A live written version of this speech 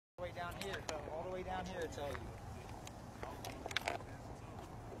here. Come all the way down here, I tell you.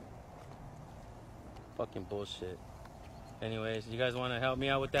 Fucking bullshit. Anyways, you guys want to help me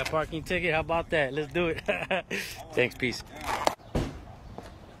out with that parking ticket? How about that? Let's do it. Thanks, peace.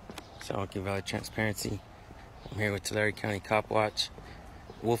 San Valley Transparency. I'm here with Tulare County Cop Watch.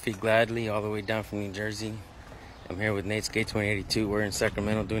 Wolfie Gladly, all the way down from New Jersey. I'm here with Nate Skate 2082. We're in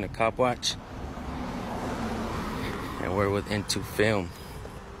Sacramento doing a cop watch. And we're with Into Film.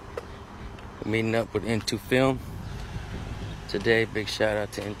 We're meeting up with Into Film today. Big shout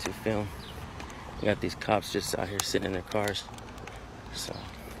out to Into Film. We got these cops just out here sitting in their cars. So,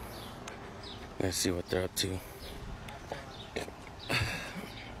 let's see what they're up to.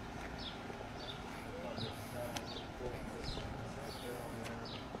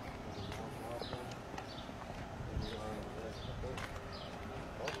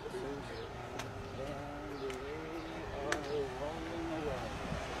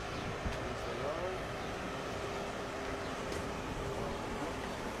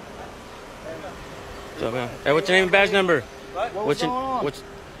 So, man. Hey, what's your name and badge number? What? What's your,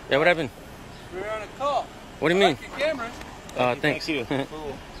 yeah, what happened? We were on a call. What do you mean? Like your cameras. Thanks. Cool.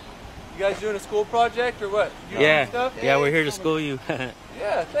 You guys doing a school project or what? Yeah. Stuff? Yeah, we're here to school you.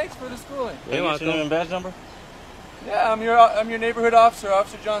 Yeah, thanks for the schooling. You're welcome. Your name and badge number? Yeah, I'm your neighborhood officer,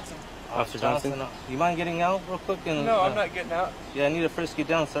 Officer Johnson. Officer Johnson. You mind getting out real quick? And, No, I'm not getting out. Yeah, I need to frisk you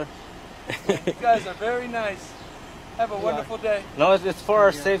down, sir. You guys are very nice. Have a wonderful day. No, it's for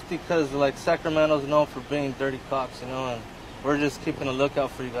our safety because, like, Sacramento's known for being dirty cops, you know, and we're just keeping a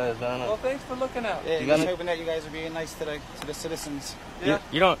lookout for you guys, man. Well, thanks for looking out. Yeah, You just got hoping that you guys are being nice to the citizens. Yeah.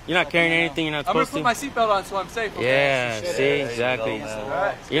 You're not carrying anything you're not I'm gonna supposed put to. my seatbelt on so I'm safe. Okay? Yeah, see, There you exactly. go, man. All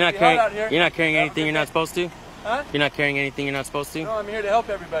right. You're not It's hot out carrying. here. You're not carrying anything you're not supposed to. Huh? You're not carrying anything you're not supposed to. No, I'm here to help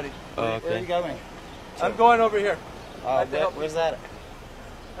everybody. Oh, Where are okay. you going? I'm going over here. Where's that?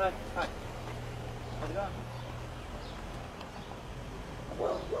 Hi. How's it going?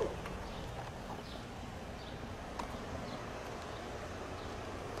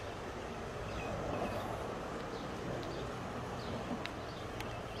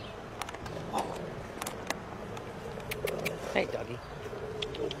 Hey, doggy.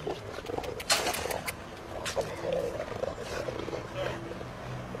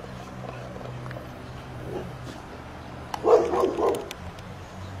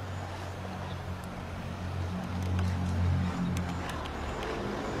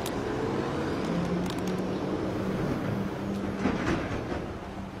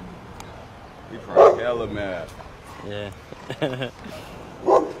 You probably hella mad. Yeah. He does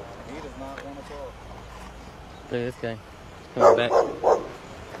not want to talk. Look at this guy. He's coming back.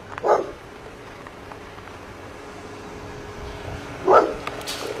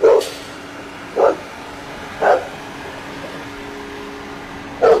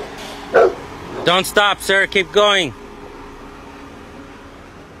 Don't stop, sir. Keep going.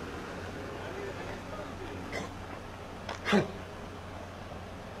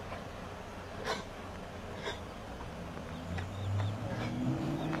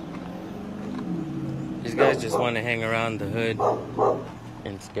 These guys just want to hang around the hood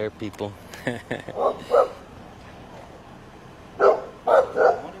and scare people. I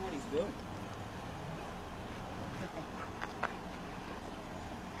wonder what he's doing.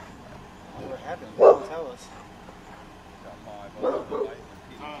 What happened? He didn't tell us.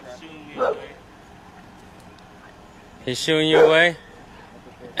 He's shooing you away?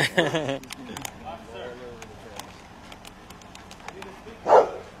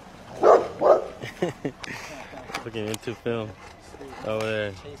 Looking Into Film over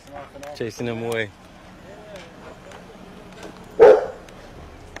there, chasing him away. How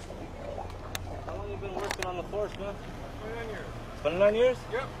long you been working on the force, man? 29 years. 29 years?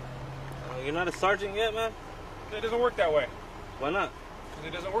 Yep. You're not a sergeant yet, man? It doesn't work that way. Why not? Because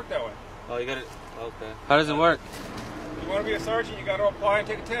it doesn't work that way. Oh, you got it. Okay. How does it work? If you want to be a sergeant, you got to apply and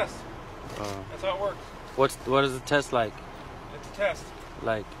take a test. Oh. That's how it works. What is the test like? It's a test.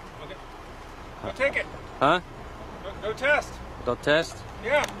 Like, Okay. Go take it. huh? Go test. Go test?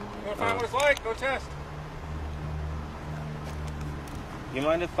 Yeah. You want to find what it's like? Go test. You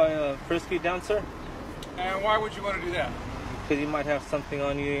mind if I frisk you down, sir? And why would you want to do that? Because you might have something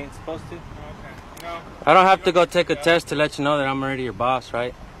on you ain't supposed to. Okay. No. I don't have to go take a test to let you know that I'm already your boss,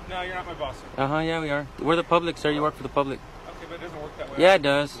 right? No, you're not my boss. Uh-huh, yeah, we are. We're the public, sir. You work for the public. Okay, but it doesn't work that way. Yeah, it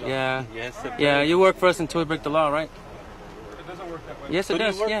does. Yeah. Yes, sir. Yeah, you work for us until we break the law, right? It doesn't work that way. Yes, it Who do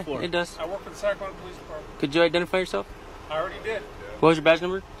you does. work Yeah, for? it does. I work for the Sacramento Police Department. Could you identify yourself? I already did. What was your badge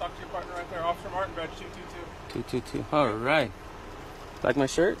number? Talk to your partner right there. Officer Martin, badge 222. 222. All right. Like my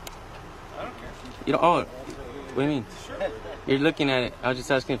shirt? I don't care. You don't. Oh, What do you mean? You're looking at it. I was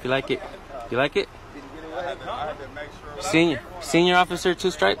just asking if you like it. You like it? Senior officer,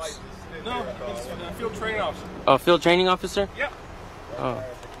 2 stripes? No, he's a field training officer. Oh, field training officer? Yep. Oh.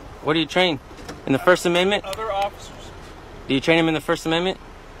 What do you train? In the First Amendment? Other officers. Do you train him in the First Amendment?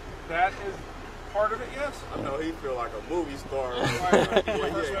 That is part of it, yes. I know he feel like a movie star. Is it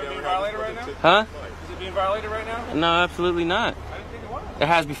being violated right now? Huh? Is it being violated right now? No, absolutely not. I didn't think it was. It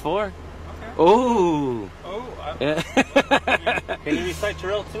has before. Okay. Oh. Oh, Yeah. Can you recite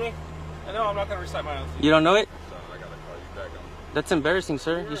your oath to me? no, I'm not going to recite my oath. You don't know it? I gotta call you back on. That's embarrassing,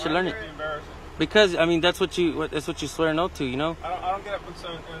 sir. You should learn it. It's embarrassing. Because I mean, that's what you swear an oath to. You know. I don't get up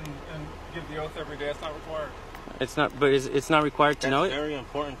and give the oath every day. It's not required. It's not, but it's not required to know That's it. very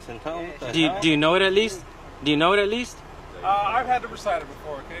important to know. Do you know it at least? Do you know it at least? I've had to recite it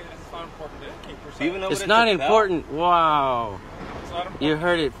before, okay? It's not important to keep reciting. Even though It's not important. Wow. It's not important. You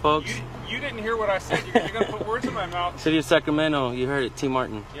heard it, folks. You didn't hear what I said. You're going to put words in my mouth. City of Sacramento. You heard it, T.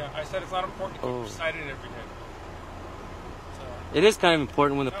 Martin. Yeah, I said it's not important to keep Oh. reciting it every day. So, It is kind of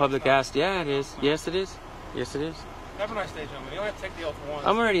important when the No, public it's not. asks. Yeah, it is. Yes, it is. Yes, it is. have a nice day, gentlemen. You only have to take the oath once.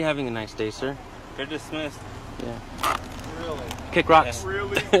 I'm already having a nice day, sir. They're dismissed. Yeah. Really? Kick rocks.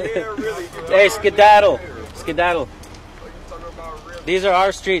 Really? Yeah, really. Hey, skedaddle. Skedaddle. Talking about really. These are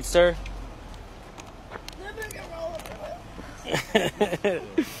our streets, sir.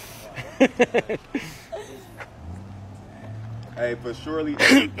 Hey, for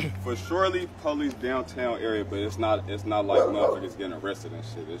surely police downtown area, but it's not like motherfuckers getting arrested and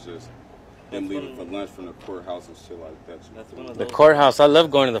shit. It's just them leaving for lunch from the courthouse and shit like that. That's one of The those. courthouse. I love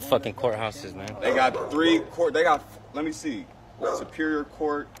going to the fucking courthouses, man. They got 3 court. They got, let me see, Superior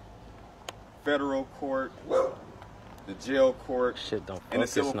Court, Federal Court, the jail court, Shit, don't and the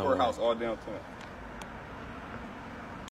focus civil no courthouse more. all downtown.